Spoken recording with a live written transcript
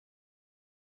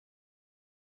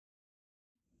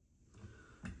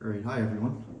All right, hi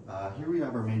everyone. Here we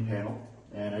have our main panel,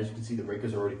 and as you can see, the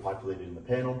breakers are already populated in the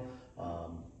panel.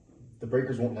 The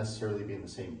breakers won't necessarily be in the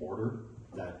same order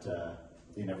that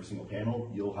in every single panel.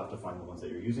 You'll have to find the ones that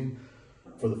you're using.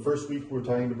 For the first week we're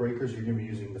tying the breakers, you're going to be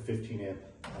using the 15 amp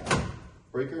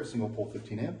breaker, single pole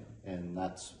 15 amp, and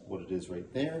that's what it is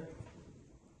right there.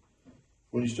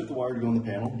 When you strip the wire to go in the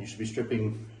panel, you should be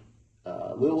stripping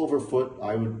a little over a foot.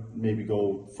 I would maybe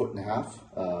go 1.5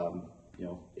 feet,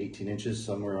 18 inches,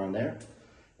 somewhere around there.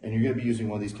 And you're going to be using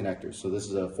one of these connectors. So this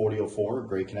is a 4004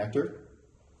 gray connector.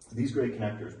 These gray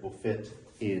connectors will fit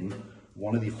in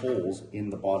one of the holes in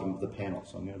the bottom of the panel.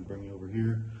 So I'm going to bring you over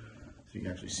here so you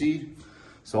can actually see.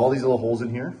 So all these little holes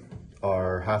in here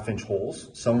are 1/2 inch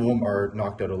holes. Some of them are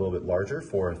knocked out a little bit larger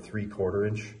for a 3/4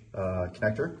 inch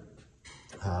connector.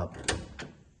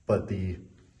 But the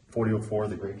 4004,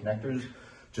 the gray connectors,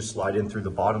 just slide in through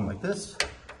the bottom like this,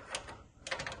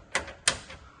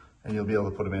 and you'll be able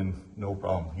to put them in no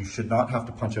problem. You should not have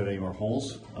to punch out any more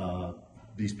holes.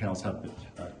 These panels have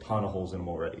a ton of holes in them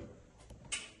already.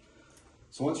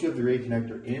 So once you have the gray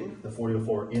connector in, the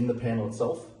 4004 in the panel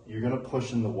itself, you're going to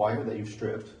push in the wire that you've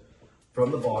stripped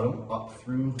from the bottom up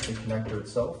through the connector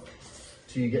itself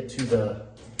till you get to the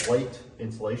white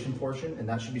insulation portion, and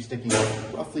that should be sticking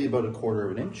out roughly about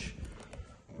 1/4 inch.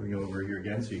 Bring it over here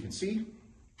again so you can see.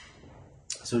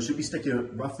 So it should be sticking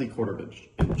out roughly 1/4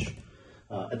 inch.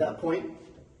 At that point,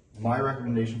 my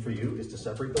recommendation for you is to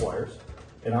separate the wires,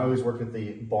 and I always work with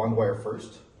the bond wire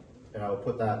first, and I'll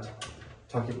put that,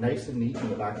 tuck it nice and neat in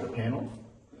the back of the panel,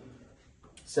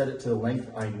 set it to the length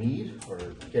I need, or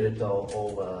get it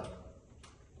all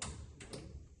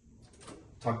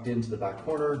tucked into the back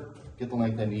corner, get the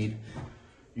length I need,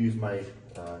 use my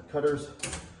cutters,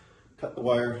 cut the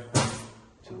wire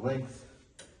to the length,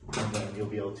 and then you'll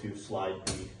be able to slide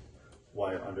the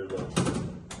wire under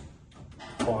the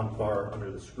bond bar under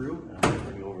the screw, and I'm going to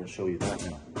bring you over and show you that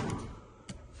now.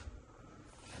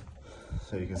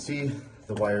 So you can see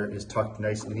the wire is tucked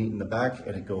nice and neat in the back,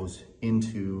 and it goes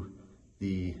into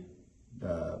the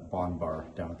bond bar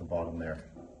down at the bottom there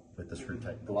with the screw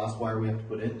tight. The last wire we have to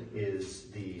put in is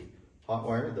the hot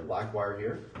wire, the black wire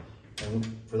here. And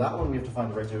for that one, we have to find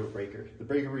the right type of breaker. The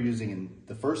breaker we're using in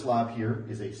the first lab here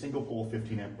is a single pole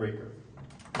 15 amp breaker.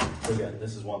 So again,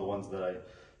 this is one of the ones that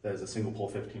is a single pole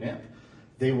 15 amp.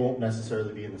 They won't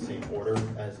necessarily be in the same order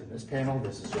as in this panel.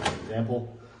 This is just an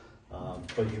example.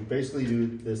 But you basically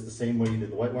do this the same way you did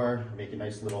the white wire. Make a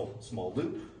nice little small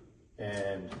loop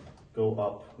and go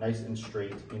up nice and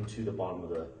straight into the bottom of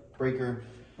the breaker.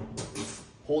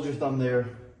 Hold your thumb there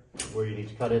where you need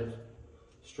to cut it,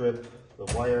 strip the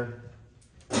wire,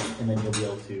 and then you'll be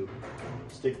able to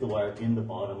stick the wire in the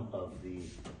bottom of the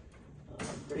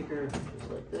breaker,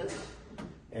 just like this,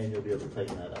 and you'll be able to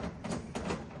tighten that up.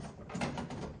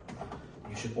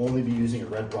 You should only be using a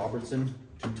Red Robertson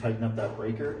to tighten up that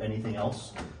breaker. Anything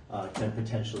else can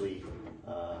potentially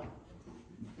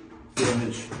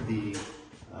damage the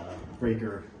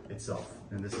breaker itself,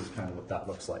 and this is kind of what that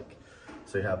looks like.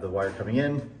 So you have the wire coming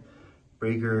in,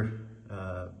 breaker,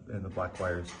 and the black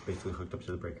wire is basically hooked up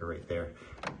to the breaker right there.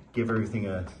 Give everything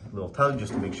a little tug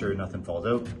just to make sure nothing falls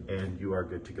out, and you are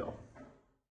good to go.